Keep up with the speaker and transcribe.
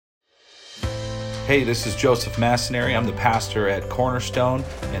Hey, this is Joseph Massonary. I'm the pastor at Cornerstone,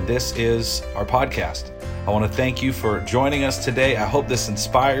 and this is our podcast. I want to thank you for joining us today. I hope this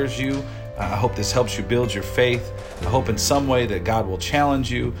inspires you. I hope this helps you build your faith. I hope in some way that God will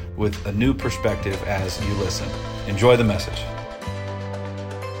challenge you with a new perspective as you listen. Enjoy the message.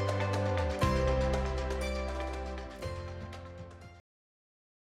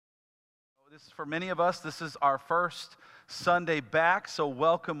 For many of us, this is our first Sunday back, so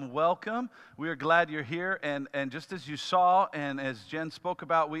welcome. We are glad you're here, and just as you saw and as Jen spoke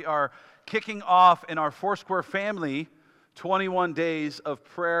about, we are kicking off in our Foursquare family 21 days of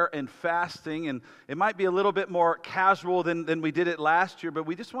prayer and fasting, and it might be a little bit more casual than we did it last year, but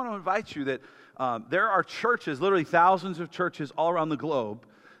we just want to invite you that there are churches, literally thousands of churches all around the globe,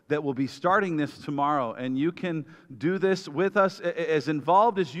 that will be starting this tomorrow, and you can do this with us as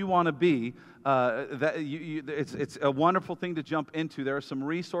involved as you want to be. It's a wonderful thing to jump into. There are some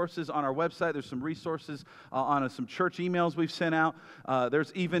resources on our website. There's some resources on some church emails we've sent out.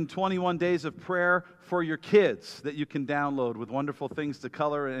 There's even 21 days of prayer for your kids that you can download with wonderful things to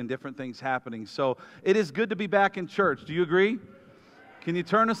color and different things happening. So it is good to be back in church. Do you agree? Can you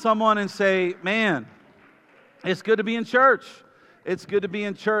turn to someone and say, man, it's good to be in church. It's good to be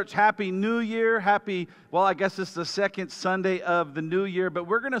in church. Happy New Year. I guess it's the second Sunday of the New Year, but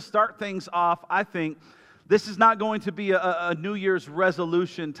we're going to start things off. I think this is not going to be a New Year's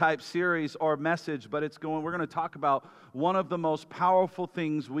resolution type series or message, but we're going to talk about one of the most powerful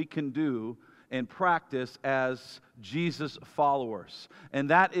things we can do and practice as Jesus followers. And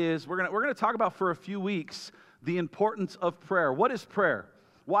that is, we're going to talk about for a few weeks the importance of prayer. What is prayer?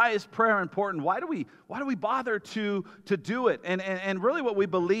 Why is prayer important? Why do we bother to do it? And really what we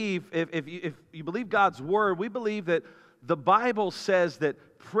believe, if you believe God's Word, we believe that the Bible says that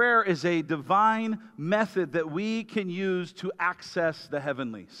prayer is a divine method that we can use to access the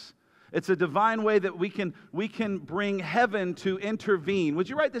heavenlies. It's a divine way that we can bring heaven to intervene. Would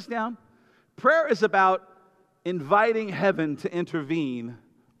you write this down? Prayer is about inviting heaven to intervene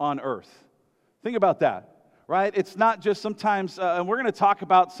on earth. Think about that. Right? It's not just sometimes, and we're going to talk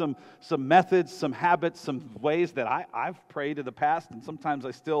about some methods, some habits, some ways that I've prayed in the past, and sometimes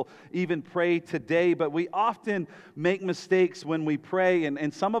I still even pray today, but we often make mistakes when we pray,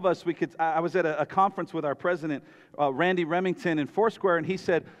 and some of us, I was at a conference with our president, Randy Remington in Foursquare, and he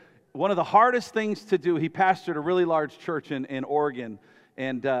said, one of the hardest things to do, he pastored a really large church in Oregon,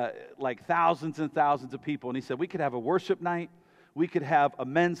 and like thousands and thousands of people, and he said, we could have a worship night, we could have a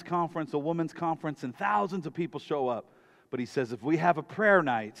men's conference, a women's conference, and thousands of people show up. But he says, if we have a prayer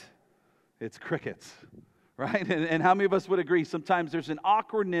night, it's crickets, right? And how many of us would agree? Sometimes there's an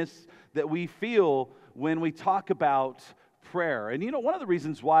awkwardness that we feel when we talk about prayer. And you know, one of the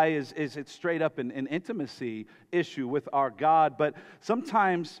reasons why is it's straight up an intimacy issue with our God. But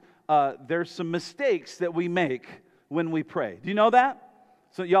sometimes there's some mistakes that we make when we pray. Do you know that?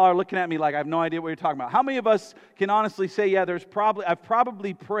 So y'all are looking at me like I have no idea what you're talking about. How many of us can honestly say, yeah, I've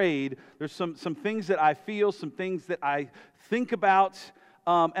probably prayed. There's some things that I feel, some things that I think about.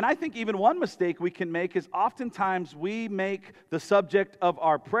 And I think even one mistake we can make is oftentimes we make the subject of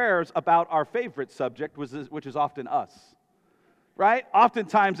our prayers about our favorite subject, which is often us. Right?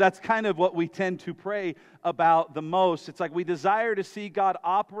 Oftentimes that's kind of what we tend to pray about the most. It's like we desire to see God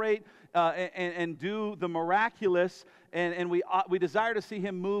operate and do the miraculous, and we desire to see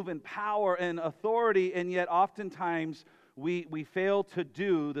Him move in power and authority, and yet oftentimes we fail to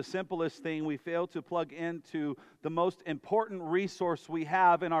do the simplest thing. We fail to plug into the most important resource we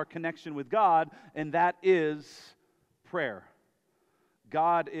have in our connection with God, and that is prayer.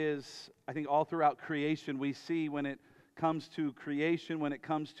 God is, I think all throughout creation, we see when it comes to creation, when it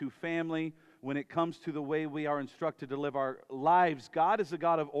comes to family, when it comes to the way we are instructed to live our lives, God is a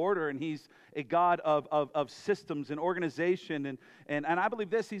God of order, and He's a God of systems and organization. And I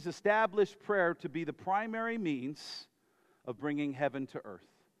believe this, He's established prayer to be the primary means of bringing heaven to earth.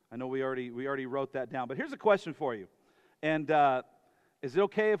 I know we already wrote that down, but here's a question for you. And is it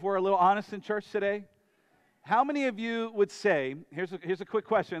okay if we're a little honest in church today? How many of you would say, here's a quick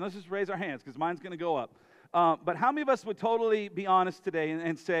question, let's just raise our hands because mine's going to go up. But how many of us would totally be honest today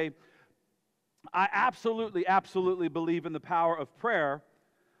and say, I absolutely believe in the power of prayer,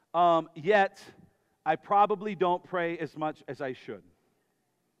 yet I probably don't pray as much as I should?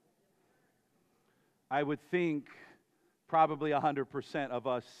 I would think probably 100% of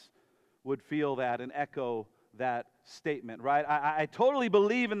us would feel that and echo that statement, right? I totally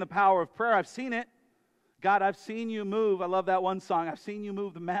believe in the power of prayer. I've seen it. God, I've seen you move. I love that one song. I've seen you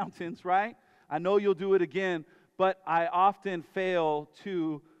move the mountains, right? I know you'll do it again, but I often fail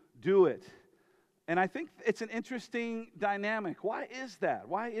to do it. And I think it's an interesting dynamic. Why is that?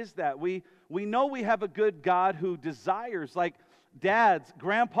 Why is that? We know we have a good God who desires, like dads,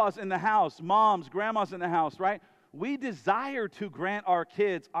 grandpas in the house, moms, grandmas in the house, right? We desire to grant our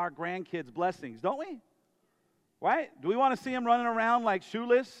kids, our grandkids blessings, don't we? Right? Do we want to see them running around like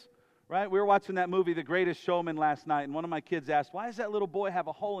shoeless? Right? We were watching that movie, The Greatest Showman, last night, and one of my kids asked, why does that little boy have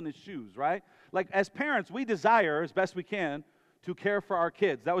a hole in his shoes, right? Like, as parents, we desire, as best we can, to care for our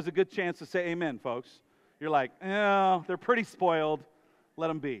kids. That was a good chance to say amen, folks. You're like, oh, they're pretty spoiled. Let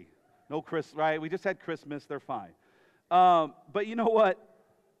them be. No Christmas, right? We just had Christmas. They're fine. But you know what?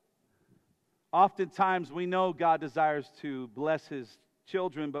 Oftentimes, we know God desires to bless His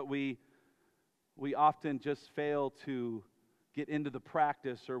children, but we often just fail to get into the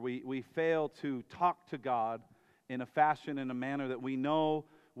practice, or we fail to talk to God in a fashion, in a manner that we know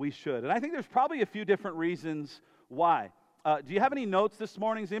we should. And I think there's probably a few different reasons why. Do you have any notes this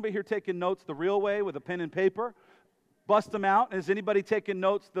morning? Is anybody here taking notes the real way with a pen and paper? Bust them out. Is anybody taking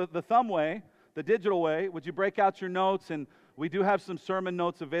notes the thumb way, the digital way? Would you break out your notes? And we do have some sermon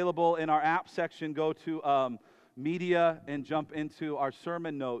notes available in our app section. Go to media and jump into our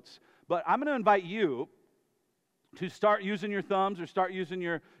sermon notes. But I'm going to invite you to start using your thumbs or start using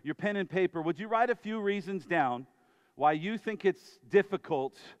your pen and paper. Would you write a few reasons down why you think it's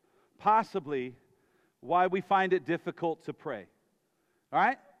difficult, possibly why we find it difficult to pray? All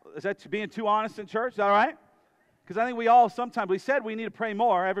right? Is that being too honest in church? Is that all right? Because I think we all sometimes, we said we need to pray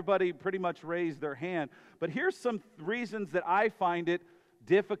more. Everybody pretty much raised their hand. But here's some reasons that I find it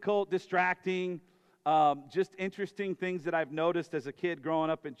difficult, distracting, just interesting things that I've noticed as a kid growing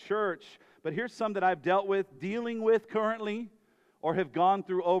up in church. But here's some that I've dealt with, dealing with currently, or have gone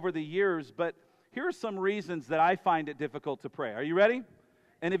through over the years. But here are some reasons that I find it difficult to pray. Are you ready?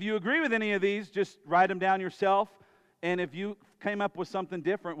 And if you agree with any of these, just write them down yourself. And if you came up with something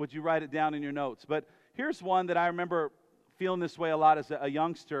different, would you write it down in your notes? But here's one that I remember feeling this way a lot as a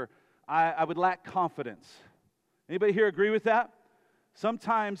youngster. I would lack confidence. Anybody here agree with that?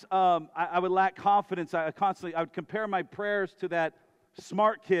 Sometimes I would lack confidence. I would compare my prayers to that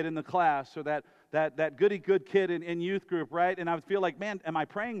smart kid in the class, or that goody good kid in youth group, right? And I would feel like, man, am I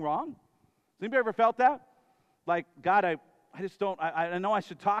praying wrong? Has anybody ever felt that? Like, God, I just don't, I know I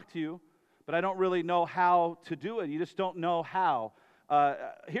should talk to you, but I don't really know how to do it. You just don't know how.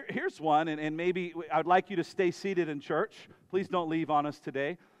 Here's one, and maybe I would like you to stay seated in church. Please don't leave on us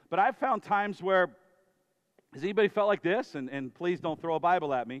today. But I've found times where, has anybody felt like this? And please don't throw a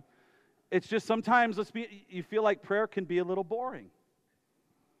Bible at me. It's just sometimes you feel like prayer can be a little boring.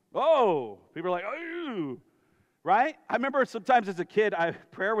 Oh, people are like, oh, right? I remember sometimes as a kid,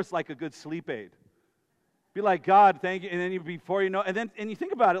 prayer was like a good sleep aid. Be like, God, thank you. And then before you know, and you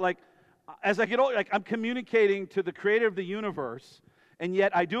think about it, like, as I get older, like, I'm communicating to the creator of the universe, and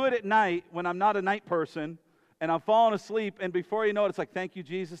yet I do it at night when I'm not a night person, and I'm falling asleep, and before you know it, it's like, thank you,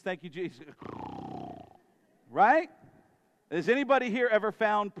 Jesus, thank you, Jesus. Right? Has anybody here ever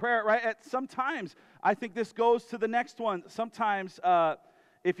found prayer, right? Sometimes, I think this goes to the next one. Sometimes,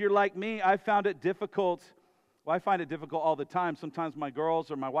 if you're like me, I found it difficult. Well, I find it difficult all the time. Sometimes my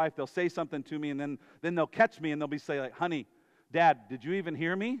girls or my wife, they'll say something to me, and then they'll catch me, and they'll be saying, like, honey, Dad, did you even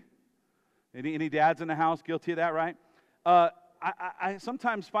hear me? Any dads in the house guilty of that, right? I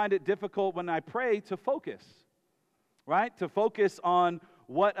sometimes find it difficult when I pray to focus, right? To focus on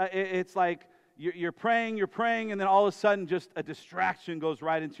what, it's like you're praying, and then all of a sudden just a distraction goes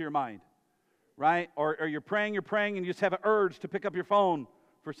right into your mind, right? Or you're praying, and you just have an urge to pick up your phone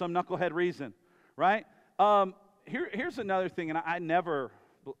for some knucklehead reason, right? Here's another thing, and I never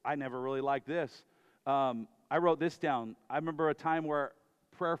really liked this. I wrote this down. I remember a time where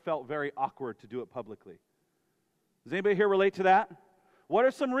prayer felt very awkward to do it publicly. Does anybody here relate to that? What are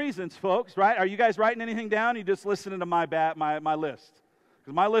some reasons, folks, right? Are you guys writing anything down? You just listening to my list?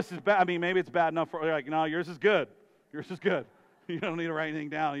 Because my list is bad. I mean, maybe it's bad enough for, like, no, yours is good. Yours is good. You don't need to write anything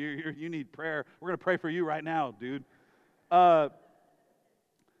down. You need prayer. We're going to pray for you right now, dude. But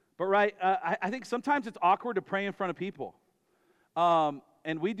right, I think sometimes it's awkward to pray in front of people.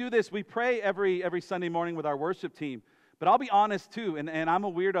 And we do this. We pray every Sunday morning with our worship team. But I'll be honest, too, and I'm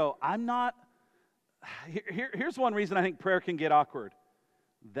a weirdo. I'm not. Here's one reason I think prayer can get awkward.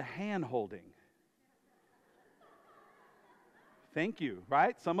 The hand-holding. Thank you,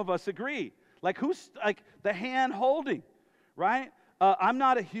 right? Some of us agree. Like, the hand-holding, right? I'm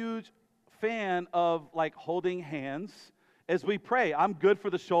not a huge fan of, like, holding hands as we pray. I'm good for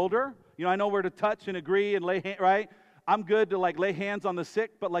the shoulder. You know, I know where to touch and agree and lay hands, right? I'm good to, like, lay hands on the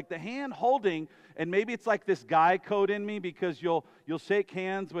sick, but, like, the hand holding, and maybe it's like this guy code in me, because you'll shake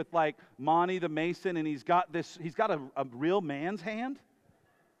hands with, like, Monty the Mason, and he's got a real man's hand,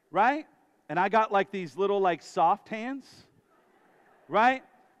 right? and I got like these little like soft hands, right?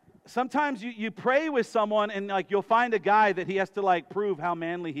 Sometimes you pray with someone and like you'll find a guy that he has to like prove how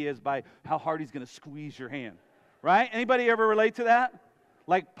manly he is by how hard he's going to squeeze your hand, right? Anybody ever relate to that?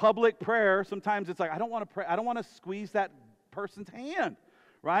 Like public prayer, sometimes it's like, I don't want to pray, I don't want to squeeze that person's hand,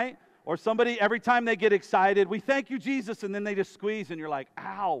 right? Or somebody, every time they get excited, we thank you, Jesus, and then they just squeeze and you're like,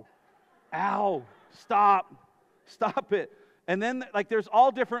 ow, ow, stop it. And then like there's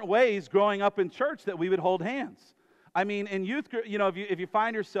all different ways growing up in church that we would hold hands. I mean, in youth group, you know, if you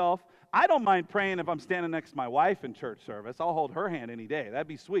find yourself, I don't mind praying if I'm standing next to my wife in church service. I'll hold her hand any day. That'd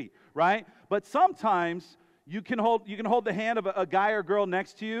be sweet, right? But sometimes you can hold the hand of a guy or girl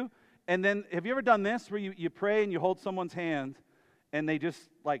next to you, and then have you ever done this where you pray and you hold someone's hand and they just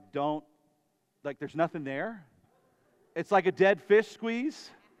like don't, like there's nothing there? It's like a dead fish squeeze,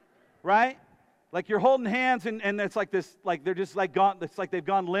 right? Like you're holding hands and it's like this, like they're just like gone, it's like they've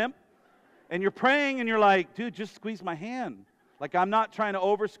gone limp. And you're praying and you're like, dude, just squeeze my hand. Like I'm not trying to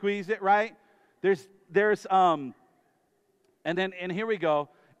over squeeze it, right? And here we go.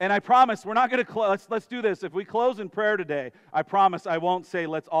 And I promise we're not going to close. Let's do this. If we close in prayer today, I promise I won't say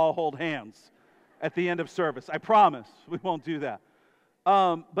let's all hold hands at the end of service. I promise we won't do that.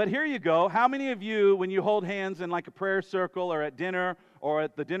 But here you go. How many of you, when you hold hands in like a prayer circle or at dinner or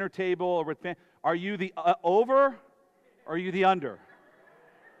at the dinner table or with are you the over or are you the under?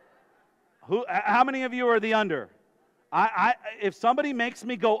 How many of you are the under? If somebody makes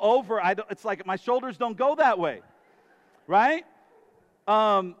me go over, it's like my shoulders don't go that way, right?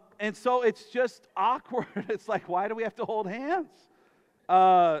 And so it's just awkward. It's like, why do we have to hold hands?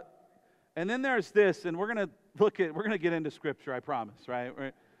 And then there's this, and we're gonna get into Scripture, I promise, right?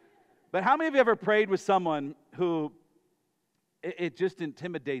 But how many of you ever prayed with someone who it just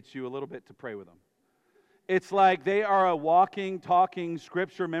intimidates you a little bit to pray with them? It's like they are a walking, talking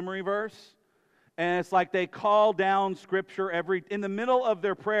Scripture memory verse. And it's like they call down Scripture in the middle of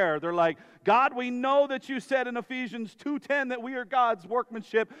their prayer. They're like, God, we know that you said in Ephesians 2:10 that we are God's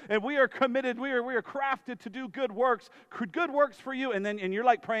workmanship and we are committed, we are crafted to do good works for you. And you're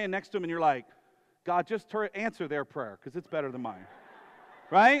like praying next to them and you're like, God, just answer their prayer because it's better than mine.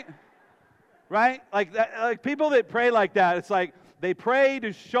 Right? Right? Like that, like people that pray like that, it's like they pray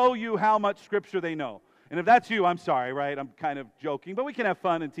to show you how much Scripture they know. And if that's you, I'm sorry, right? I'm kind of joking, but we can have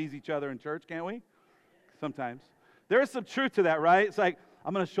fun and tease each other in church, can't we? Sometimes. There is some truth to that, right? It's like,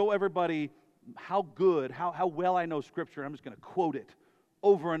 I'm going to show everybody how well I know Scripture. I'm just going to quote it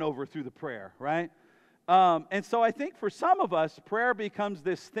over and over through the prayer, right? And so I think for some of us, prayer becomes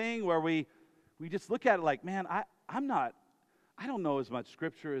this thing where we just look at it like, man, I don't know as much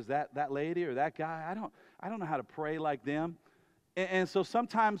Scripture as that lady or that guy. I don't know how to pray like them. And so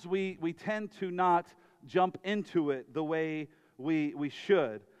sometimes we tend to not jump into it the way we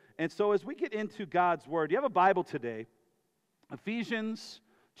should. And so as we get into God's Word, you have a Bible today, Ephesians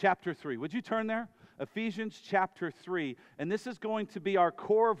chapter 3. Would you turn there? Ephesians chapter 3. And this is going to be our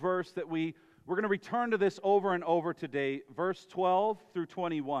core verse that we're going to return to this over and over today, verse 12 through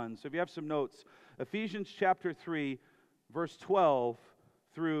 21. So if you have some notes, Ephesians chapter 3, verse 12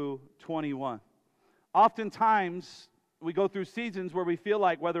 through 21. Oftentimes, we go through seasons where we feel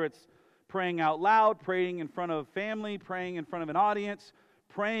like whether it's praying out loud, praying in front of family, praying in front of an audience,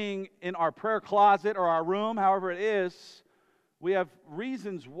 praying in our prayer closet or our room, however it is, we have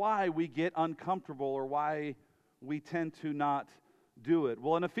reasons why we get uncomfortable or why we tend to not do it.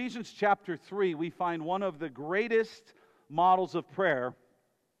 Well, in Ephesians chapter 3, we find one of the greatest models of prayer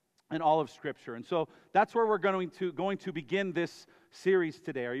in all of Scripture. And so that's where we're going to begin this series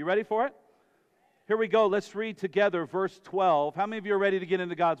today. Are you ready for it? Here we go. Let's read together verse 12. How many of you are ready to get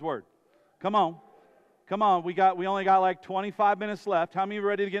into God's Word? Come on. Come on. We only got like 25 minutes left. How many of you are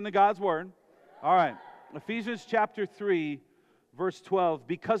ready to get into God's Word? All right. Ephesians chapter 3, verse 12.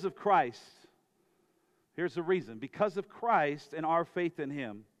 Because of Christ. Here's the reason. Because of Christ and our faith in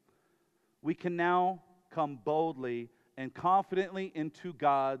Him, we can now come boldly and confidently into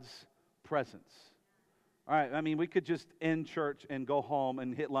God's presence. All right, I mean, we could just end church and go home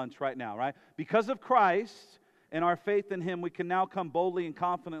and hit lunch right now, right? Because of Christ and our faith in Him, we can now come boldly and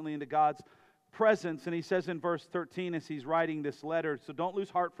confidently into God's presence. And he says in verse 13 as he's writing this letter, so don't lose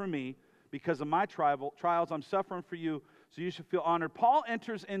heart for me because of my trials. I'm suffering for you, so you should feel honored. Paul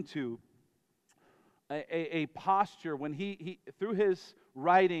enters into a posture when he through his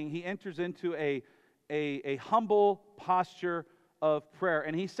writing, he enters into a humble posture of prayer.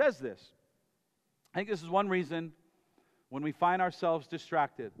 And he says this. I think this is one reason when we find ourselves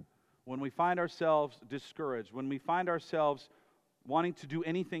distracted, when we find ourselves discouraged, when we find ourselves wanting to do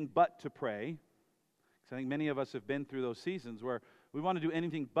anything but to pray, because I think many of us have been through those seasons where We want to do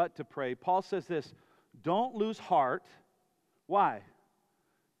anything but to pray. Paul says this, don't lose heart. Why?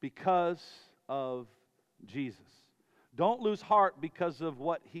 Because of Jesus. Don't lose heart because of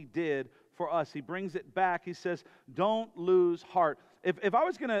what he did for us. He brings it back. He says, don't lose heart. If I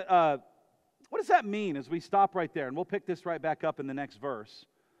was going to, what does that mean as we stop right there? And we'll pick this right back up in the next verse.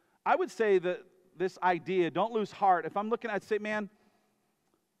 I would say that this idea, don't lose heart, if I'm looking, I'd say, man,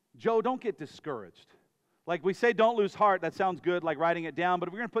 Joe, don't get discouraged. Like we say don't lose heart, that sounds good, like writing it down, but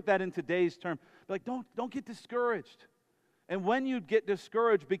if we're going to put that in today's term, like don't get discouraged. And when you get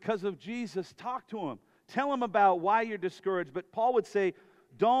discouraged because of Jesus, talk to him. Tell him about why you're discouraged. But Paul would say,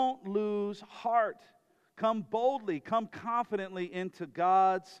 don't lose heart. Come boldly, come confidently into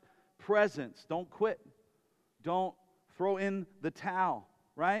God's presence. Don't quit. Don't throw in the towel,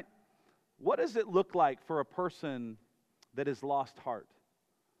 right? What does it look like for a person that has lost heart?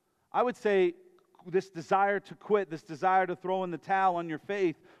 I would say this desire to quit, this desire to throw in the towel on your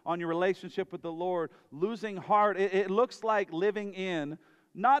faith, on your relationship with the Lord, losing heart, it looks like living in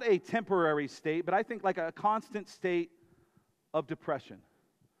not a temporary state, but I think like a constant state of depression.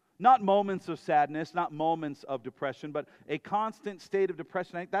 Not moments of sadness, not moments of depression, but a constant state of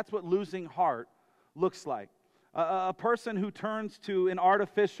depression. I think that's what losing heart looks like. A person who turns to an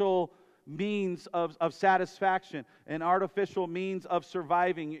artificial means of satisfaction, an artificial means of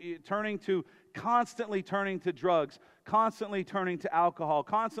surviving, constantly turning to drugs, constantly turning to alcohol,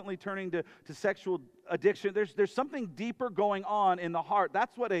 constantly turning to sexual addiction. There's something deeper going on in the heart.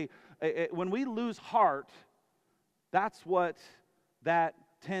 That's what when we lose heart, that's what that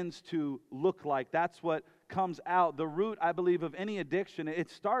tends to look like. That's what comes out. The root, I believe, of any addiction, it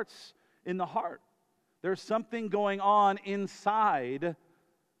starts in the heart. There's something going on inside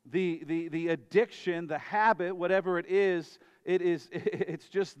the addiction, the habit, whatever it is, it's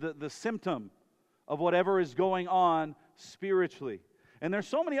just the symptom of whatever is going on spiritually. And there's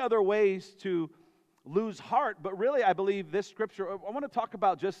so many other ways to lose heart, but really I believe this scripture, I want to talk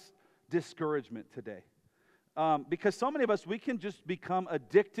about just discouragement today. Because so many of us, we can just become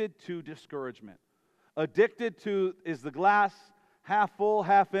addicted to discouragement. Addicted to, is the glass half full,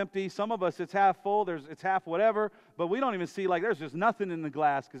 half empty? Some of us, it's half full, it's half whatever, but we don't even see, like, there's just nothing in the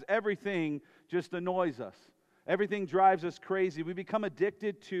glass because everything just annoys us. Everything drives us crazy. We become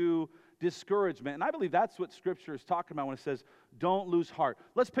addicted to discouragement. And I believe that's what Scripture is talking about when it says, don't lose heart.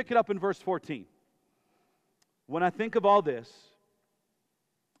 Let's pick it up in verse 14. When I think of all this,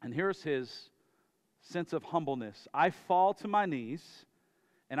 and here's his sense of humbleness, I fall to my knees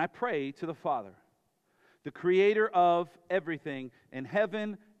and I pray to the Father, the creator of everything in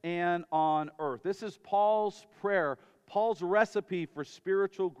heaven and on earth. This is Paul's prayer, Paul's recipe for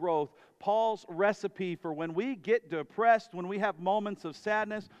spiritual growth, Paul's recipe for when we get depressed, when we have moments of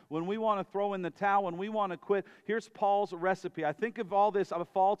sadness, when we want to throw in the towel, when we want to quit. Here's Paul's recipe. I think of all this, I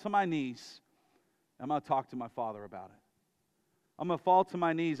fall to my knees. I'm going to talk to my Father about it. I'm going to fall to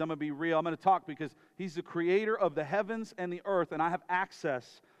my knees. I'm going to be real. I'm going to talk because He's the creator of the heavens and the earth, and I have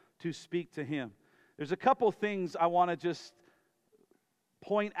access to speak to Him. There's a couple things I want to just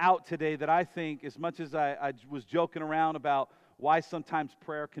point out today that I think, as much as I was joking around about why sometimes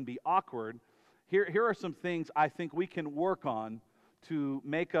prayer can be awkward, here are some things I think we can work on to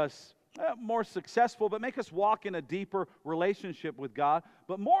make us more successful, but make us walk in a deeper relationship with God.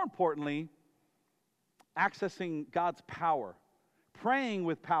 But more importantly, accessing God's power. Praying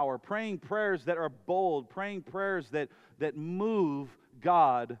with power, praying prayers that are bold, praying prayers that move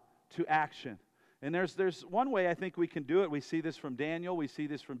God to action. And there's one way I think we can do it. We see this from Daniel. We see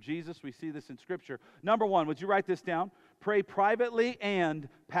this from Jesus. We see this in Scripture. Number one, would you write this down? Pray privately and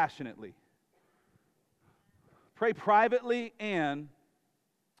passionately. Pray privately and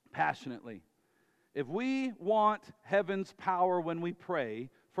passionately. If we want heaven's power when we pray,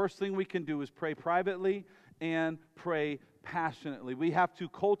 first thing we can do is pray privately and pray passionately. We have to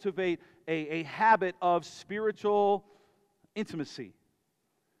cultivate a habit of spiritual intimacy.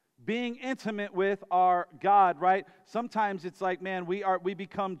 Being intimate with our God, right? Sometimes it's like, man, we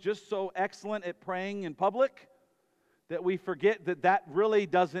become just so excellent at praying in public that we forget that really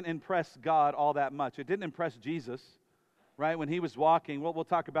doesn't impress God all that much. It didn't impress Jesus, right? When He was walking, we'll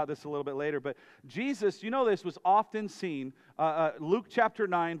talk about this a little bit later, but Jesus, you know, this was often seen. Luke chapter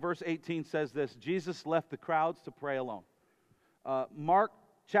 9, verse 18 says this, Jesus left the crowds to pray alone. Mark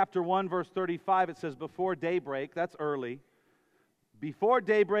chapter 1, verse 35, it says, before daybreak, that's early, before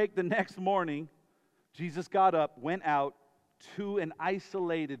daybreak the next morning, Jesus got up, went out to an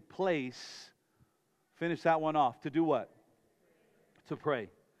isolated place. Finish that one off. To do what? To pray.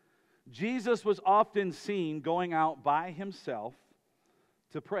 Jesus was often seen going out by Himself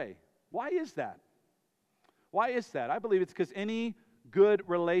to pray. Why is that? Why is that? I believe it's because any good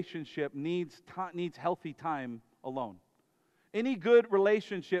relationship needs healthy time alone. Any good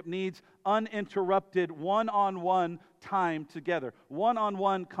relationship needs uninterrupted one-on-one time together,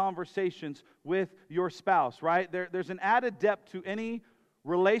 one-on-one conversations with your spouse, right? There's an added depth to any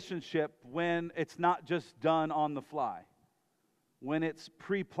relationship when it's not just done on the fly, when it's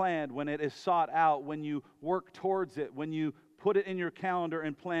pre-planned, when it is sought out, when you work towards it, when you put it in your calendar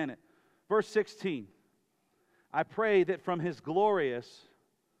and plan it. Verse 16, I pray that from His glorious,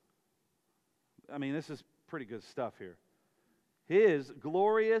 this is pretty good stuff here. His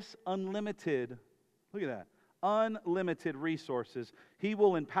glorious, unlimited, look at that, unlimited resources, He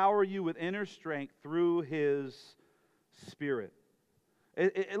will empower you with inner strength through His Spirit.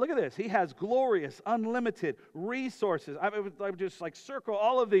 Look at this. He has glorious, unlimited resources. I would just circle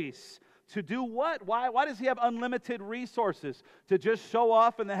all of these. To do what? Why does He have unlimited resources? To just show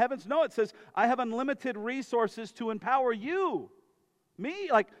off in the heavens? No, it says, I have unlimited resources to empower you. Me?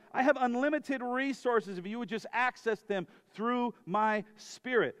 I have unlimited resources if you would just access them through my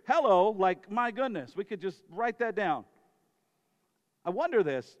Spirit. Hello, my goodness, we could just write that down. I wonder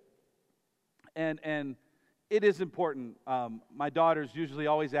this, and it is important. My daughters usually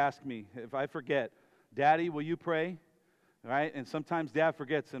always ask me, if I forget, Daddy, will you pray? Right? And sometimes Dad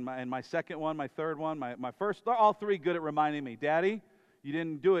forgets, and my second one, my third one, my first, they're all three good at reminding me, Daddy, you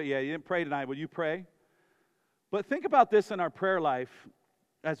didn't do it yet, you didn't pray tonight, will you pray? But think about this in our prayer life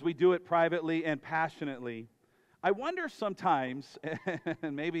as we do it privately and passionately. I wonder sometimes,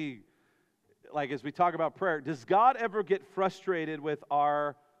 and maybe as we talk about prayer, does God ever get frustrated with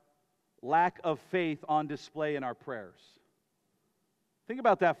our lack of faith on display in our prayers? Think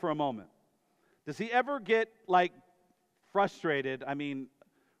about that for a moment. Does He ever get frustrated?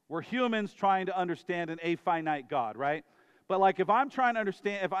 We're humans trying to understand an afinite God, right? But if I'm trying to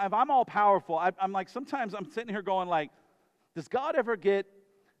understand, if I'm all powerful, I'm sometimes I'm sitting here going does God ever get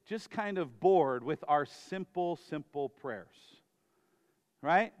just kind of bored with our simple prayers?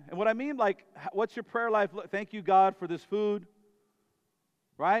 Right? And what I mean, what's your prayer life? Thank you, God, for this food.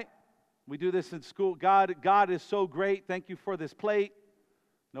 Right? We do this in school. God is so great. Thank you for this plate.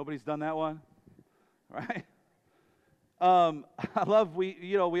 Nobody's done that one. Right? I love,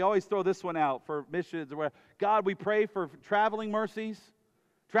 we always throw this one out for missions. God, we pray for traveling mercies.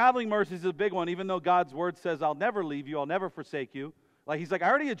 Traveling mercies is a big one, even though God's word says, I'll never leave you, I'll never forsake you. He's I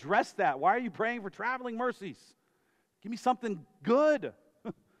already addressed that. Why are you praying for traveling mercies? Give me something good.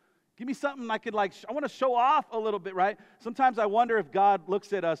 Give me something I could I want to show off a little bit, right? Sometimes I wonder if God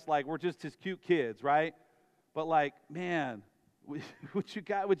looks at us like we're just His cute kids, right? But man, would you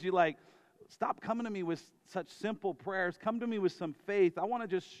stop coming to me with such simple prayers. Come to me with some faith. I want to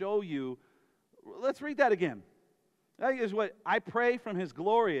just show you. Let's read that again. That is what I pray from His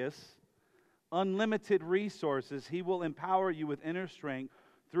glorious, unlimited resources. He will empower you with inner strength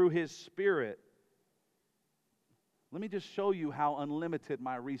through His Spirit. Let me just show you how unlimited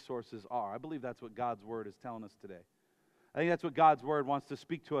my resources are. I believe that's what God's Word is telling us today. I think that's what God's Word wants to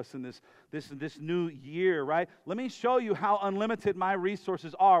speak to us in this new year, right? Let me show you how unlimited my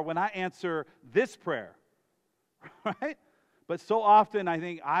resources are when I answer this prayer, right? But so often I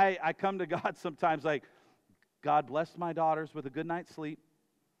think I come to God sometimes God bless my daughters with a good night's sleep.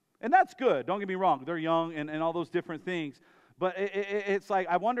 And that's good, don't get me wrong. They're young and all those different things. But it's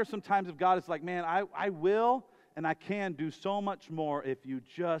I wonder sometimes if God is man, I will and I can do so much more if you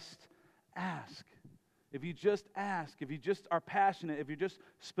just ask. If you just ask, if you just are passionate, if you're just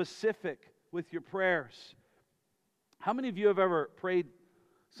specific with your prayers. How many of you have ever prayed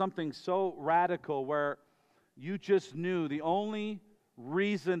something so radical where you just knew the only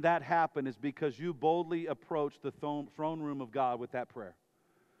reason that happened is because you boldly approached the throne room of God with that prayer?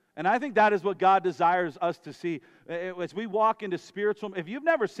 And I think that is what God desires us to see. As we walk into spiritual, if you've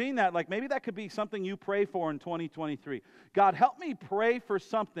never seen that, maybe that could be something you pray for in 2023. God, help me pray for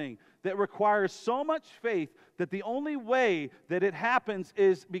something that requires so much faith that the only way that it happens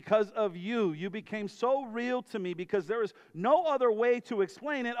is because of you. You became so real to me because there is no other way to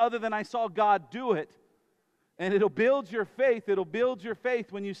explain it other than I saw God do it. And it'll build your faith. It'll build your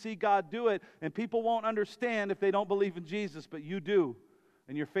faith when you see God do it. And people won't understand if they don't believe in Jesus, but you do.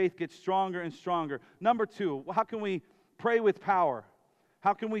 And your faith gets stronger and stronger. Number 2, how can we pray with power?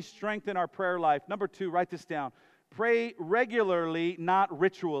 How can we strengthen our prayer life? Number 2, write this down. Pray regularly, not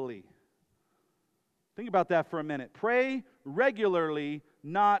ritually. Think about that for a minute. Pray regularly,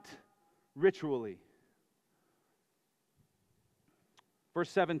 not ritually. Verse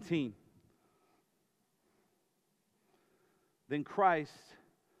 17. Then Christ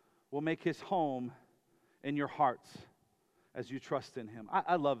will make His home in your hearts as you trust in Him.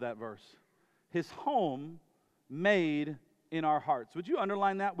 I love that verse. His home made in our hearts. Would you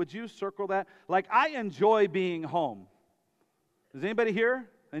underline that? Would you circle that? Like, I enjoy being home. Does anybody here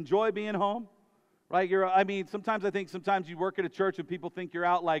enjoy being home? Right? Sometimes you work at a church and people think you're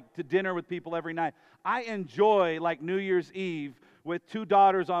out like to dinner with people every night. I enjoy like New Year's Eve with 2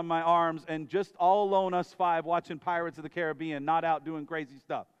 daughters on my arms and just all alone, us 5, watching Pirates of the Caribbean, not out doing crazy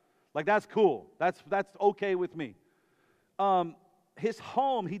stuff. Like, that's cool. That's okay with me. His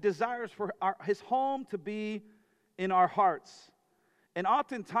home, he desires for his home to be in our hearts. And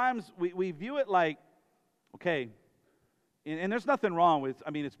oftentimes we view it like, okay, and there's nothing wrong with,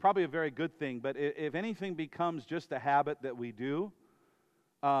 it's probably a very good thing, but if anything becomes just a habit that we do,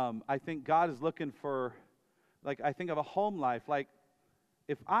 I think God is looking for, like, I think of a home life. Like,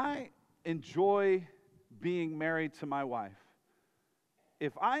 if I enjoy being married to my wife,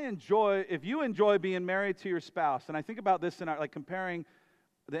 if you enjoy being married to your spouse, and I think about this in like comparing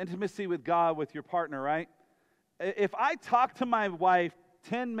the intimacy with God with your partner, right? If I talk to my wife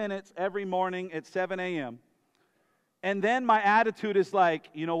 10 minutes every morning at 7 a.m., and then my attitude is like,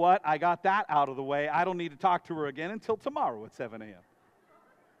 you know what? I got that out of the way. I don't need to talk to her again until tomorrow at 7 a.m.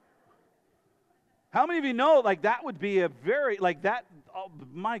 How many of you know, like, that would be a very, like, that, oh,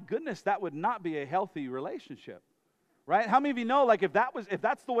 my goodness, that would not be a healthy relationship, right? How many of you know, like, if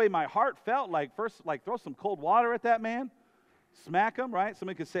that's the way my heart felt, like, first, like, throw some cold water at that man, smack him, right?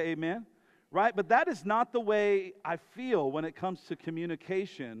 Somebody could say amen, right? But that is not the way I feel when it comes to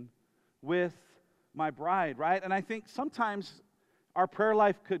communication with my bride, right? And I think sometimes our prayer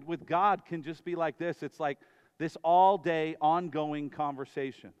life with God can just be like this. It's like this all-day, ongoing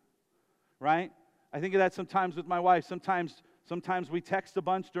conversation, right? I think of that sometimes with my wife. Sometimes we text a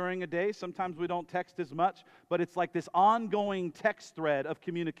bunch during a day. Sometimes we don't text as much. But it's like this ongoing text thread of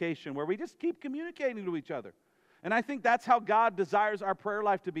communication where we just keep communicating to each other. And I think that's how God desires our prayer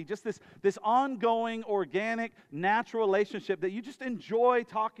life to be. Just this ongoing, organic, natural relationship that you just enjoy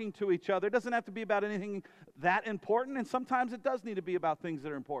talking to each other. It doesn't have to be about anything that important, and sometimes it does need to be about things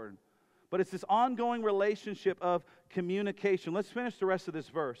that are important. But it's this ongoing relationship of communication. Let's finish the rest of this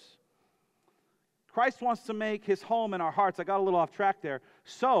verse. Christ wants to make his home in our hearts. I got a little off track there.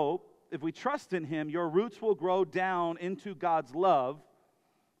 So, if we trust in him, your roots will grow down into God's love.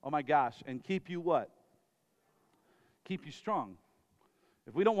 Oh my gosh, and keep you what? Keep you strong.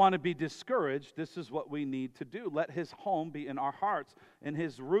 If we don't want to be discouraged, this is what we need to do. Let his home be in our hearts, and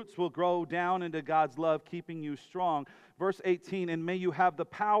his roots will grow down into God's love, keeping you strong. Verse 18, and may you have the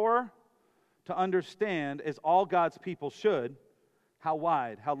power to understand, as all God's people should, how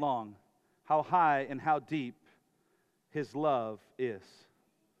wide, how long, how high, and how deep his love is.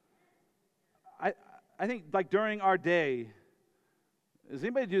 I think, like, during our day, does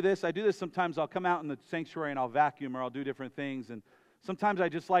anybody do this? I do this sometimes. I'll come out in the sanctuary and I'll vacuum or I'll do different things. And sometimes I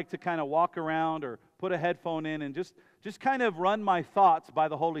just like to kind of walk around or put a headphone in and just kind of run my thoughts by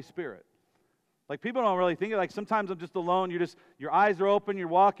the Holy Spirit. Like, people don't really think it. Like, sometimes I'm just alone. Your eyes are open, you're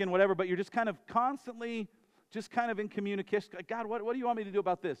walking, whatever, but you're just kind of constantly just kind of in communication. God, what do you want me to do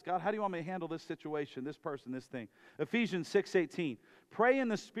about this? God, how do you want me to handle this situation, this person, this thing? Ephesians 6:18. Pray in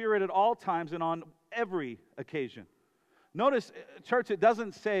the Spirit at all times and on every occasion. Notice, church, it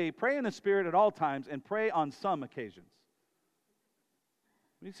doesn't say pray in the Spirit at all times and pray on some occasions.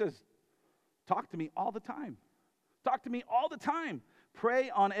 He says, talk to me all the time. Talk to me all the time. Pray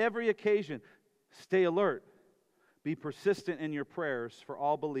on every occasion. Stay alert. Be persistent in your prayers for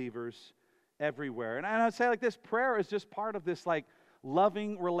all believers everywhere. And I'd say like this, prayer is just part of this like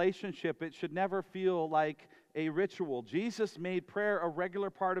loving relationship. It should never feel like a ritual. Jesus made prayer a regular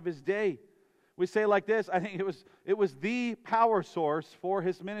part of his day. We say like this, I think it was the power source for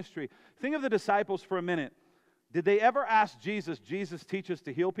his ministry. Think of the disciples for a minute. Did they ever ask Jesus, Jesus, teach us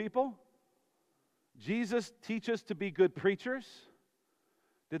to heal people? Jesus, teach us to be good preachers?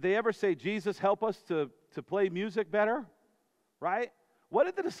 Did they ever say, Jesus, help us to play music better? Right? What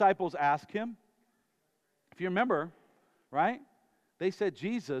did the disciples ask him? If you remember, right? They said,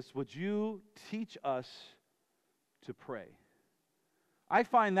 Jesus, would you teach us to pray? I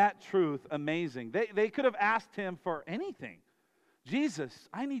find that truth amazing. They could have asked him for anything. Jesus,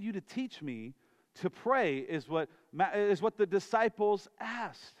 I need you to teach me to pray is what the disciples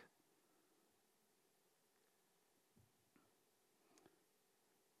asked.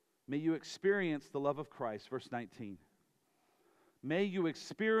 May you experience the love of Christ, verse 19. May you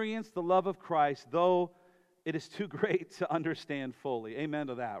experience the love of Christ, though it is too great to understand fully. Amen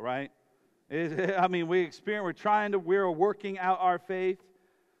to that, right? We're working out our faith,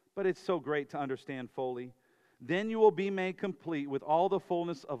 but it's so great to understand fully. Then you will be made complete with all the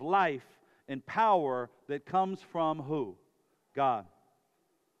fullness of life and power that comes from who? God.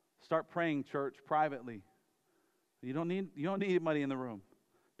 Start praying, church, privately. You don't need anybody in the room.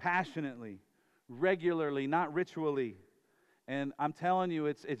 Passionately, regularly, not ritually. And I'm telling you,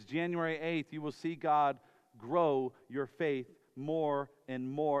 it's January 8th. You will see God grow your faith more and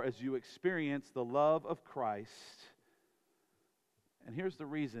more as you experience the love of Christ. And here's the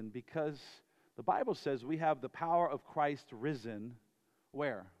reason, because the Bible says we have the power of Christ risen.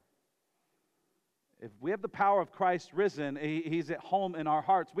 Where? If we have the power of Christ risen, He's at home in our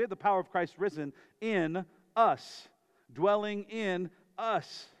hearts. We have the power of Christ risen in us, dwelling in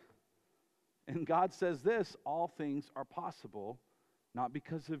us. And God says this, all things are possible, not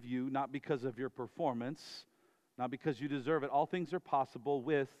because of you, not because of your performance, not because you deserve it. All things are possible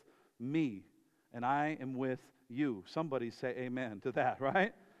with me, and I am with you. Somebody say amen to that,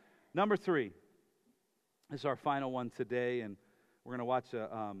 right? Number 3. This is our final one today, and we're going to watch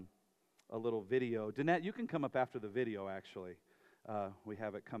a little video. Danette, you can come up after the video, actually. We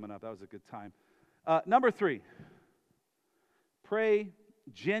have it coming up. That was a good time. Number 3, pray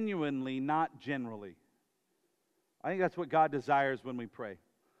genuinely, not generally. I think that's what God desires when we pray.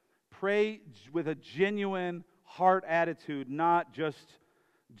 Pray with a genuine heart attitude, not just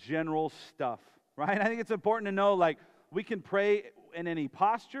general stuff, right? I think it's important to know, like, we can pray in any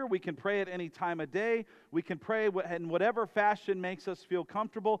posture. We can pray at any time of day. We can pray in whatever fashion makes us feel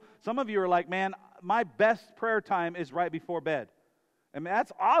comfortable. Some of you are like, man, my best prayer time is right before bed. I mean,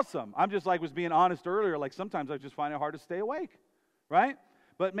 that's awesome. I'm just was being honest earlier, like sometimes I just find it hard to stay awake, right?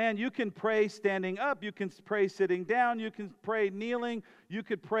 But man, you can pray standing up, you can pray sitting down, you can pray kneeling, you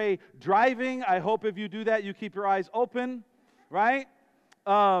could pray driving. I hope if you do that, you keep your eyes open, right?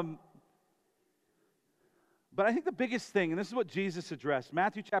 But I think the biggest thing, and this is what Jesus addressed,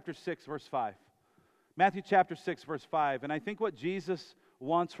 Matthew chapter 6, verse 5. Matthew chapter 6, verse 5. And I think what Jesus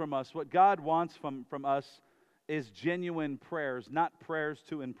wants from us, what God wants from us, is genuine prayers, not prayers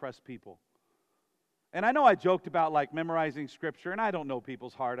to impress people. And I know I joked about memorizing Scripture, and I don't know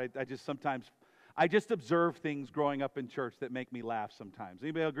people's heart. I just observe things growing up in church that make me laugh sometimes.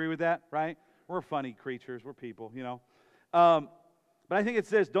 Anybody agree with that, right? We're funny creatures. We're people, you know. But I think it's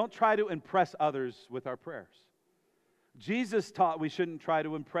this: don't try to impress others with our prayers. Jesus taught we shouldn't try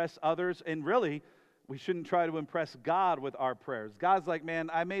to impress others, and really, we shouldn't try to impress God with our prayers. God's like, man,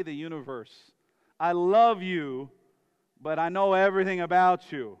 I made the universe. I love you, but I know everything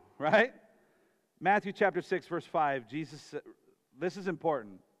about you, right? Matthew chapter 6, verse 5, Jesus said, this is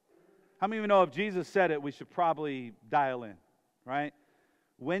important. How many of you know if Jesus said it, we should probably dial in, right?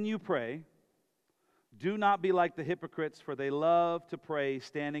 When you pray, do not be like the hypocrites, for they love to pray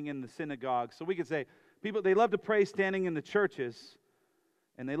standing in the synagogues. So we could say, they love to pray standing in the churches,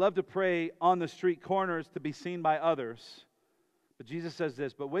 and they love to pray on the street corners to be seen by others. But Jesus says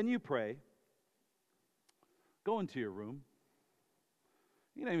this, but when you pray, go into your room.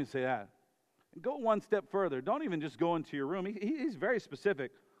 You don't even say that. Go one step further. Don't even just go into your room. He's very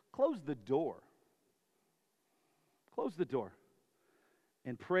specific. Close the door. Close the door.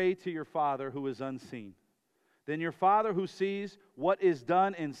 And pray to your Father who is unseen. Then your Father who sees what is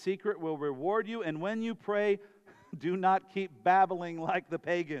done in secret will reward you. And when you pray, do not keep babbling like the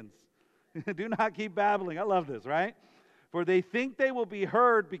pagans. Do not keep babbling. I love this, right? For they think they will be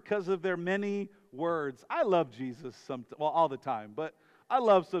heard because of their many words. I love Jesus all the time, but I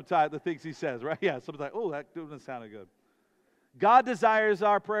love sometimes the things he says, right? Yeah, sometimes, oh, that doesn't sound good. God desires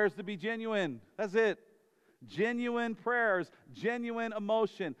our prayers to be genuine. That's it. Genuine prayers, genuine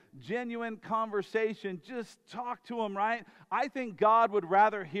emotion, genuine conversation. Just talk to him, right? I think God would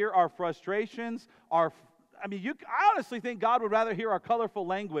rather hear our frustrations, I honestly think God would rather hear our colorful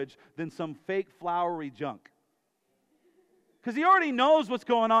language than some fake flowery junk. Because he already knows what's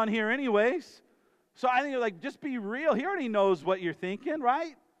going on here anyways. So I think, just be real. He already knows what you're thinking,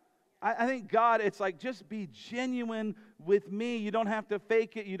 right? I think God, it's just be genuine with me. You don't have to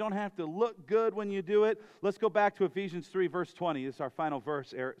fake it. You don't have to look good when you do it. Let's go back to Ephesians 3, verse 20. This is our final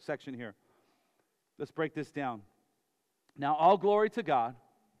verse section here. Let's break this down. Now, all glory to God,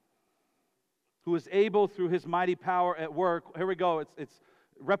 who is able through his mighty power at work. Here we go. It's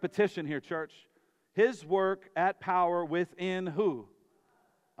repetition here, church. His work at power within who?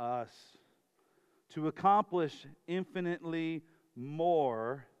 Us. To accomplish infinitely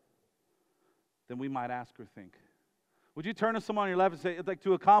more than we might ask or think. Would you turn to someone on your left and say,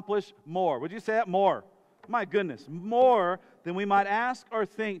 to accomplish more? Would you say that? More. My goodness. More than we might ask or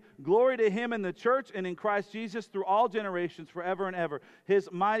think. Glory to him in the church and in Christ Jesus through all generations forever and ever. His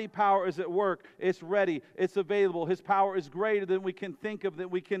mighty power is at work. It's ready. It's available. His power is greater than we can think of,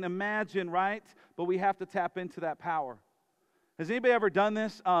 that we can imagine, right? But we have to tap into that power. Has anybody ever done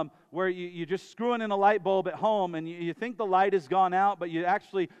this where you're just screwing in a light bulb at home and you think the light has gone out, but you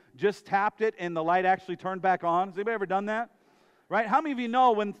actually just tapped it and the light actually turned back on? Has anybody ever done that? Right? How many of you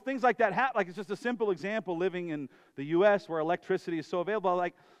know when things like that happen, like it's just a simple example living in the U.S. where electricity is so available,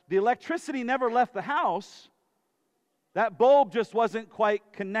 like the electricity never left the house, that bulb just wasn't quite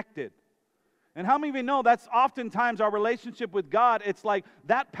connected. And how many of you know that's oftentimes our relationship with God? It's like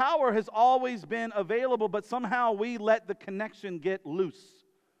that power has always been available, but somehow we let the connection get loose.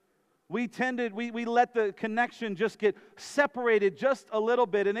 We let the connection just get separated just a little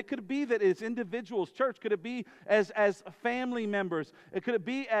bit. And it could be that as individuals, church, could it be as family members, it could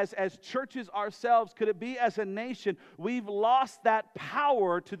be as churches ourselves, could it be as a nation, we've lost that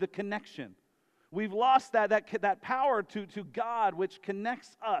power to the connection. We've lost that power to God, which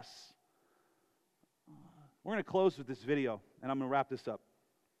connects us. We're going to close with this video, and I'm going to wrap this up.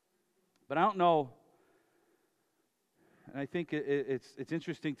 But I don't know, and I think it's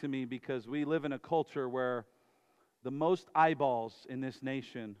interesting to me because we live in a culture where the most eyeballs in this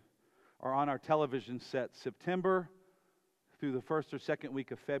nation are on our television set September through the first or second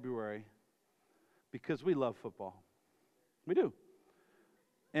week of February because we love football. We do.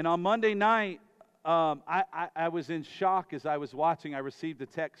 And on Monday night, I was in shock as I was watching. I received a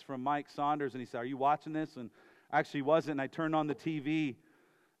text from Mike Saunders, and he said, "Are you watching this?" And I actually wasn't. And I turned on the TV,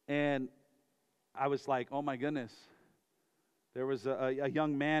 and I was like, "Oh my goodness." There was a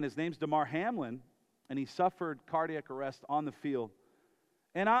young man, his name's Damar Hamlin, and he suffered cardiac arrest on the field.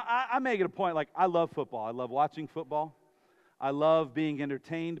 And I make it a point, like, I love football. I love watching football. I love being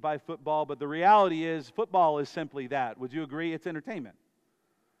entertained by football. But the reality is, football is simply that. Would you agree? It's entertainment.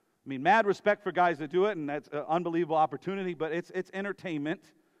 I mean, mad respect for guys that do it, and that's an unbelievable opportunity, but it's entertainment.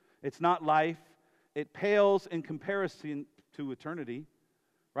 It's not life. It pales in comparison to eternity.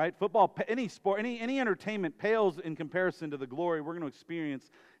 Right? Football, any sport, any entertainment pales in comparison to the glory we're going to experience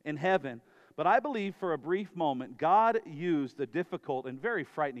in heaven. But I believe for a brief moment, God used a difficult and very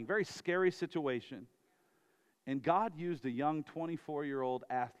frightening, very scary situation. And God used a young 24-year-old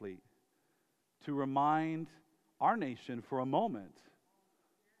athlete to remind our nation for a moment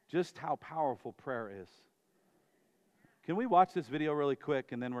just how powerful prayer is. Can we watch this video really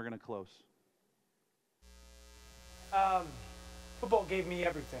quick and then we're going to close? Football gave me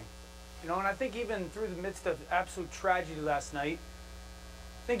everything, and I think even through the midst of absolute tragedy last night,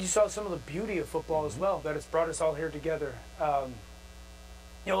 I think you saw some of the beauty of football as well, that it's brought us all here together.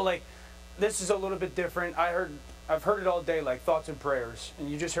 Like, this is a little bit different. I've heard it all day, like thoughts and prayers, and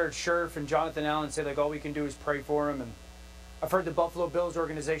you just heard Scherf and Jonathan Allen say, like, all we can do is pray for him, and I've heard the Buffalo Bills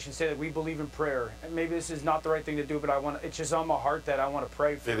organization say that we believe in prayer, and maybe this is not the right thing to do, but it's just on my heart that I want to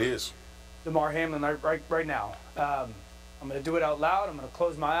pray for. It is. Damar Hamlin right now. I'm going to do it out loud. I'm going to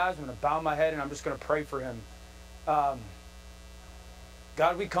close my eyes. I'm going to bow my head, and I'm just going to pray for him. God,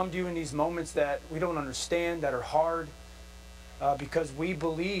 we come to you in these moments that we don't understand, that are hard, because we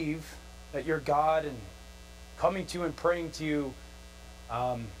believe that you're God, and coming to you and praying to you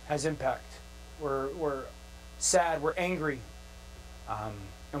has impact. We're sad. We're angry.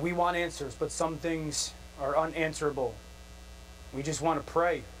 And we want answers, but some things are unanswerable. We just want to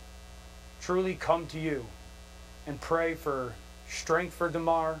pray. Truly come to you and pray for strength for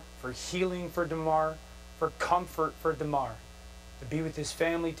Damar, for healing for Damar, for comfort for Damar, to be with his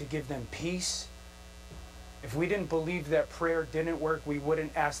family, to give them peace. If we didn't believe that prayer didn't work, we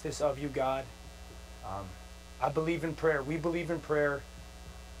wouldn't ask this of you, God. I believe in prayer. We believe in prayer.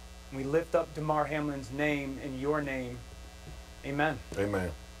 We lift up Damar Hamlin's name in your name. Amen. Amen.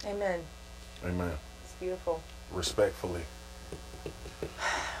 Amen. Amen. It's beautiful. Respectfully.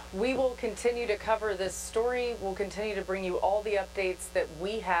 We will continue to cover this story. We'll continue to bring you all the updates that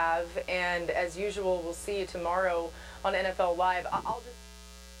we have. And as usual, we'll see you tomorrow on NFL Live.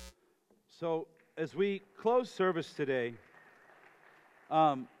 So as we close service today,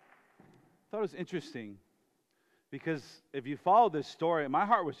 I thought it was interesting because if you follow this story, my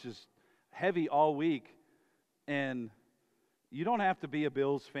heart was just heavy all week. And you don't have to be a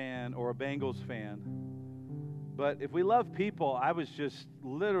Bills fan or a Bengals fan. But if we love people, I was just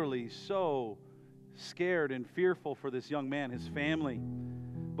literally so scared and fearful for this young man, his family.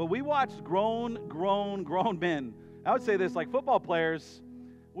 But we watched grown men. I would say this, like football players,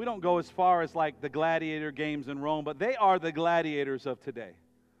 we don't go as far as like the gladiator games in Rome, but they are the gladiators of today.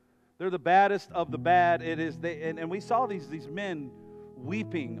 They're the baddest of the bad. And we saw these men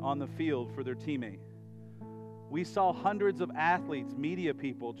weeping on the field for their teammate. We saw hundreds of athletes, media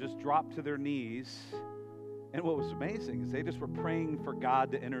people, just drop to their knees. And what was amazing is they just were praying for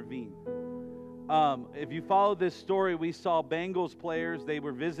God to intervene. If you follow this story, we saw Bengals players. They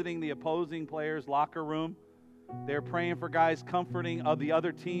were visiting the opposing players' locker room. They're praying for guys comforting of the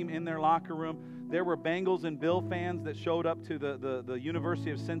other team in their locker room. There were Bengals and Bill fans that showed up to the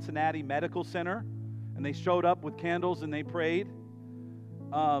University of Cincinnati Medical Center, and they showed up with candles and they prayed.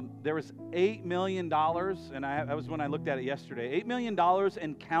 There was $8 million, and that was when I looked at it yesterday. $8 million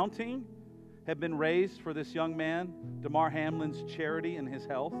and counting have been raised for this young man, Damar Hamlin's charity and his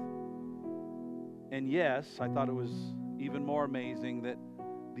health. And yes, I thought it was even more amazing that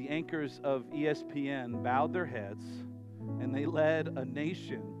the anchors of ESPN bowed their heads and they led a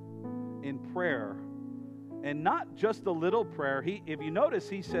nation in prayer. And not just a little prayer. If you notice,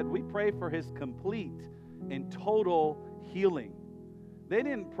 he said, we pray for his complete and total healing. They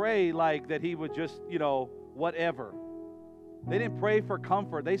didn't pray like that he would just, whatever. They didn't pray for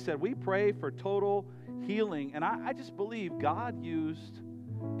comfort. They said, we pray for total healing. And I just believe God used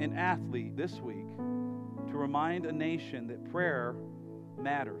an athlete this week to remind a nation that prayer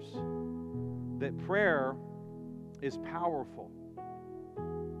matters, that prayer is powerful,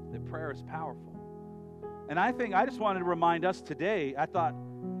 that prayer is powerful. And I just wanted to remind us today, I thought,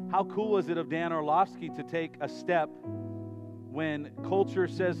 how cool is it of Dan Orlovsky to take a step when culture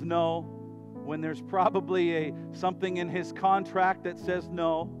says no, when there's probably something in his contract that says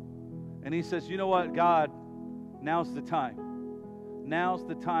no, and he says, you know what, God, now's the time. Now's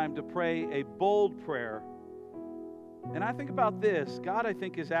the time to pray a bold prayer. And I think about this. God, I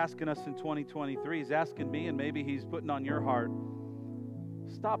think, is asking us in 2023, he's asking me, and maybe he's putting on your heart,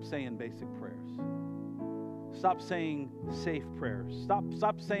 stop saying basic prayers. Stop saying safe prayers.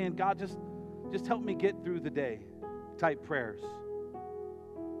 Stop saying, God, just help me get through the day type prayers.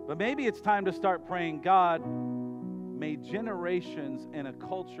 But maybe it's time to start praying, God, may generations and a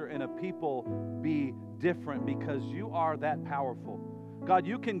culture and a people be different because you are that powerful. God,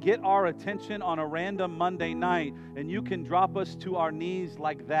 you can get our attention on a random Monday night and you can drop us to our knees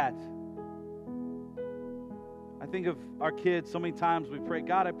like that. I think of our kids, so many times we pray,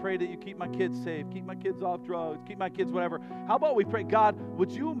 God, I pray that you keep my kids safe, keep my kids off drugs, keep my kids whatever. How about we pray, God,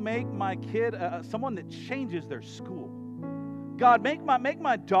 would you make my kid someone that changes their school? God, make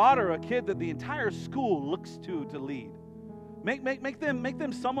my daughter a kid that the entire school looks to lead. Make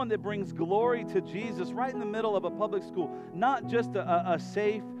them someone that brings glory to Jesus right in the middle of a public school, not just a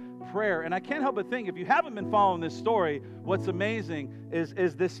safe prayer. And I can't help but think, if you haven't been following this story, what's amazing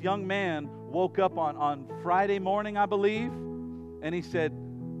is this young man woke up on Friday morning, I believe, and he said,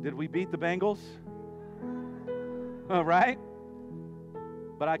 did we beat the Bengals? All right?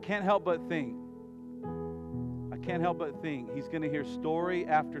 But I can't help but think, he's going to hear story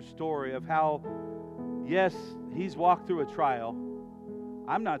after story of how, yes, he's walked through a trial.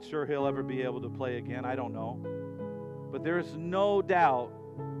 I'm not sure he'll ever be able to play again. I don't know. But there's no doubt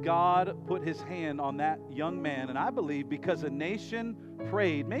God put his hand on that young man. And I believe because a nation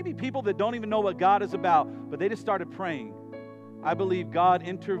prayed, maybe people that don't even know what God is about, but they just started praying. I believe God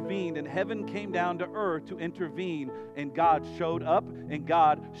intervened and heaven came down to earth to intervene, and God showed up and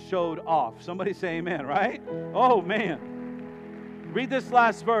God showed off. Somebody say amen, right? Oh, man. Read this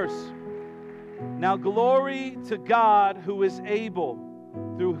last verse. Now glory to God who is able,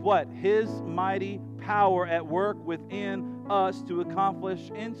 through what? His mighty power at work within us to accomplish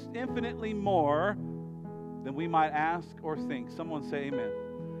infinitely more than we might ask or think. Someone say amen.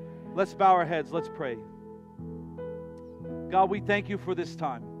 Let's bow our heads. Let's pray. God, we thank you for this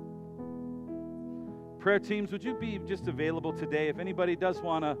time. Prayer teams, would you be just available today? If anybody does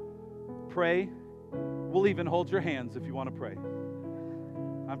want to pray, we'll even hold your hands if you want to pray.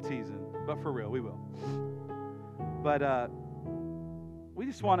 I'm teasing, but for real, we will. But we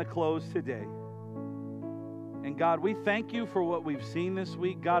just want to close today. And God, we thank you for what we've seen this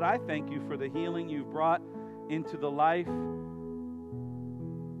week. God, I thank you for the healing you've brought into the life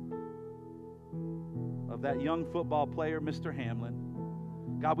of that young football player, Mr. Hamlin.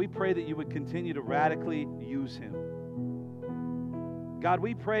 God, we pray that you would continue to radically use him. God,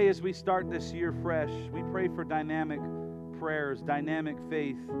 we pray as we start this year fresh, we pray for dynamic prayers, dynamic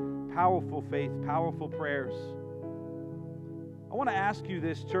faith, powerful prayers. I want to ask you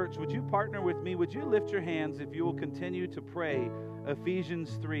this, church, would you partner with me? Would you lift your hands if you will continue to pray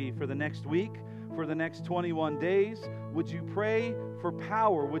Ephesians 3 for the next week, for the next 21 days? Would you pray for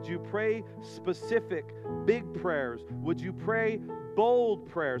power? Would you pray specific, big prayers? Would you pray bold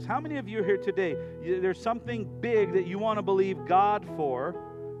prayers? How many of you are here today? There's something big that you want to believe God for,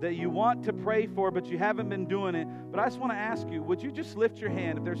 that you want to pray for, but you haven't been doing it. But I just want to ask you, would you just lift your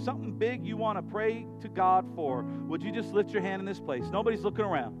hand? If there's something big you want to pray to God for, would you just lift your hand in this place? Nobody's looking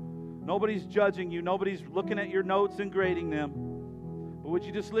around. Nobody's judging you. Nobody's looking at your notes and grading them. But would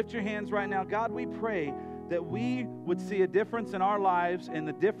you just lift your hands right now? God, we pray that we would see a difference in our lives and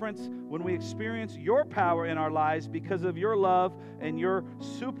the difference when we experience your power in our lives because of your love and your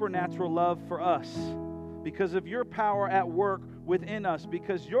supernatural love for us, because of your power at work within us,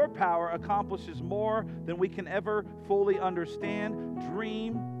 because your power accomplishes more than we can ever fully understand,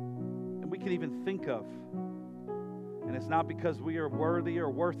 dream, and we can even think of. And it's not because we are worthy or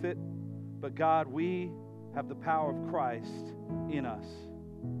worth it, but God, we have the power of Christ in us.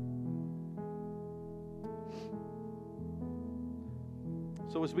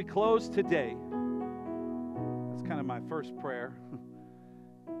 So as we close today, that's kind of my first prayer.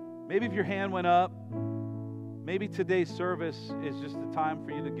 Maybe if your hand went up, maybe today's service is just a time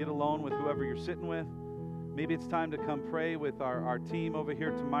for you to get alone with whoever you're sitting with. Maybe it's time to come pray with our team over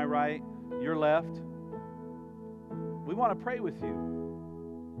here to my right, your left. We want to pray with you.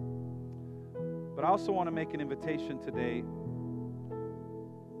 But I also want to make an invitation today.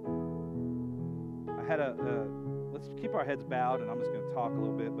 I had let's keep our heads bowed, and I'm just going to talk a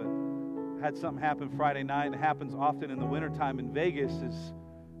little bit, but I had something happen Friday night, and it happens often in the wintertime in Vegas, is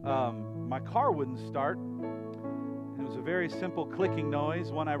my car wouldn't start. It was a very simple clicking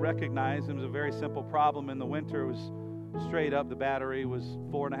noise, one I recognized. It was a very simple problem in the winter. It was straight up, the battery was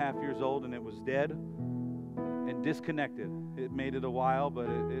 4.5 years old, and it was dead and disconnected. It made it a while, but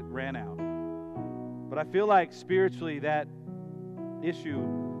it ran out. But I feel like spiritually that issue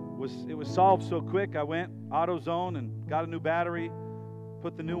was solved so quick. I went AutoZone and got a new battery,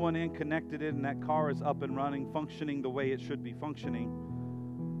 put the new one in, connected it, and that car is up and running, functioning the way it should be functioning.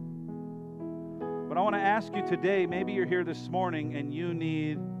 But I want to ask you today, maybe you're here this morning and you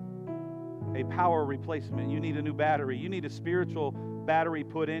need a power replacement. You need a new battery. You need a spiritual battery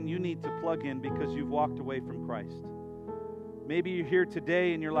put in. You need to plug in because you've walked away from Christ. Maybe you're here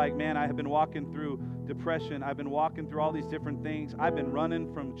today and you're like, man, I have been walking through depression. I've been walking through all these different things. I've been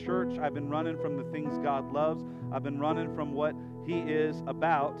running from church. I've been running from the things God loves. I've been running from what He is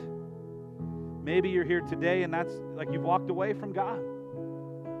about. Maybe you're here today and that's like you've walked away from God.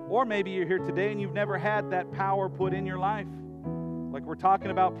 Or maybe you're here today and you've never had that power put in your life. Like we're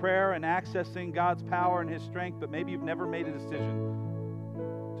talking about prayer and accessing God's power and His strength, but maybe you've never made a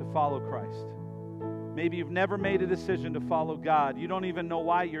decision to follow Christ. Maybe you've never made a decision to follow God. You don't even know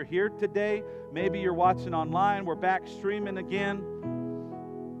why you're here today. Maybe you're watching online. We're back streaming again.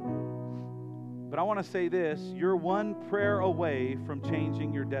 But I want to say this. You're one prayer away from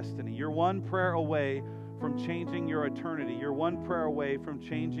changing your destiny. You're one prayer away from changing your eternity. You're one prayer away from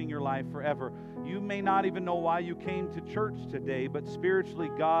changing your life forever. You may not even know why you came to church today, but spiritually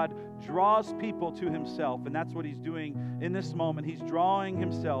God draws people to Himself, and that's what He's doing in this moment. He's drawing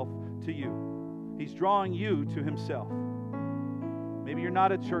Himself to you. He's drawing you to Himself. Maybe you're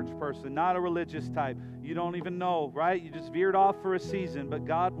not a church person, not a religious type. You don't even know, right? You just veered off for a season, but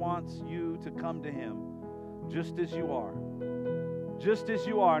God wants you to come to Him just as you are. Just as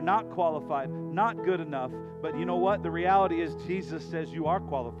you are, not qualified, not good enough. But you know what? The reality is Jesus says you are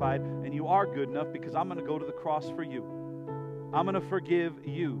qualified and you are good enough because I'm going to go to the cross for you. I'm going to forgive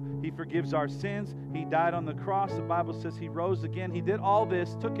you. He forgives our sins. He died on the cross. The Bible says He rose again. He did all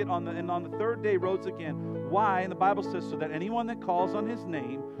this, took it and on the third day rose again. Why? And the Bible says so that anyone that calls on His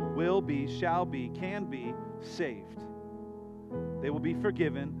name will be, shall be, can be saved. They will be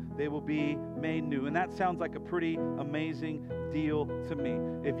forgiven. They will be made new. And that sounds like a pretty amazing deal to me.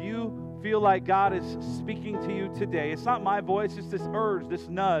 If you feel like God is speaking to you today, it's not my voice, it's this urge, this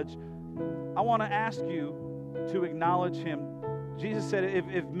nudge. I want to ask you to acknowledge Him. Jesus said,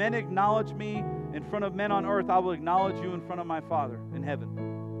 if men acknowledge me in front of men on earth, I will acknowledge you in front of my Father in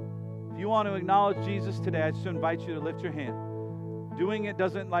heaven. If you want to acknowledge Jesus today, I just invite you to lift your hand. Doing it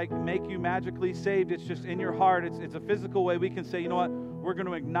doesn't like make you magically saved. It's just in your heart. It's a physical way we can say, you know what? We're going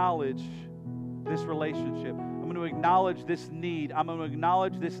to acknowledge this relationship. I'm going to acknowledge this need. I'm going to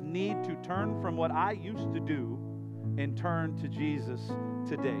acknowledge this need to turn from what I used to do and turn to Jesus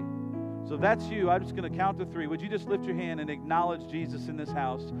today. So if that's you, I'm just going to count to 3. Would you just lift your hand and acknowledge Jesus in this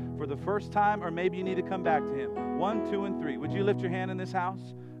house for the first time, or maybe you need to come back to Him? 1, 2, and 3. Would you lift your hand in this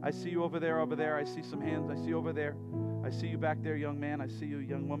house? I see you over there, over there. I see some hands. I see over there. I see you back there, young man. I see you,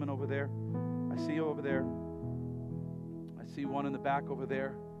 young woman, over there. I see you over there. I see one in the back over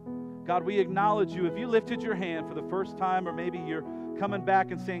there. God, we acknowledge you. If you lifted your hand for the first time, or maybe you're coming back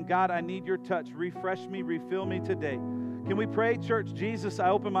and saying, God, I need your touch. Refresh me, refill me today. Can we pray, church? Jesus, I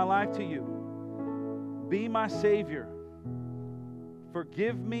open my life to you. Be my Savior.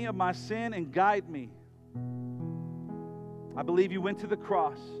 Forgive me of my sin and guide me. I believe you went to the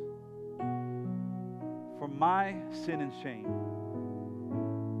cross for my sin and shame.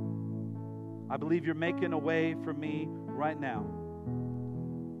 I believe you're making a way for me right now.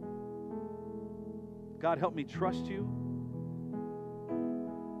 God, help me trust you.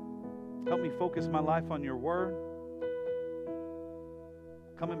 Help me focus my life on your word.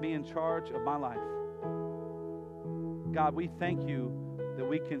 Come and be in charge of my life. God, we thank you that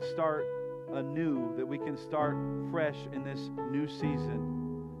we can start anew, that we can start fresh in this new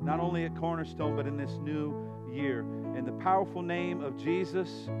season, not only at Cornerstone, but in this new year. In the powerful name of Jesus,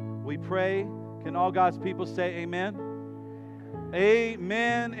 we pray. Can all God's people say amen?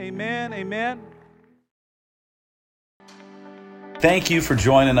 Amen, amen, amen. Thank you for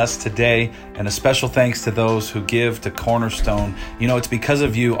joining us today, and a special thanks to those who give to Cornerstone. You know, it's because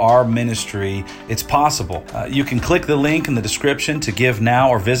of you, our ministry, it's possible. You can click the link in the description to give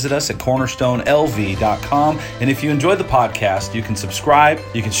now or visit us at cornerstonelv.com. And if you enjoyed the podcast, you can subscribe,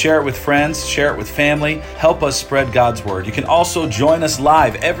 you can share it with friends, share it with family, help us spread God's word. You can also join us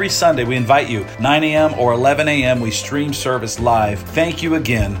live every Sunday. We invite you, 9 a.m. or 11 a.m. We stream service live. Thank you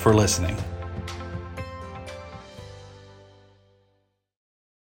again for listening.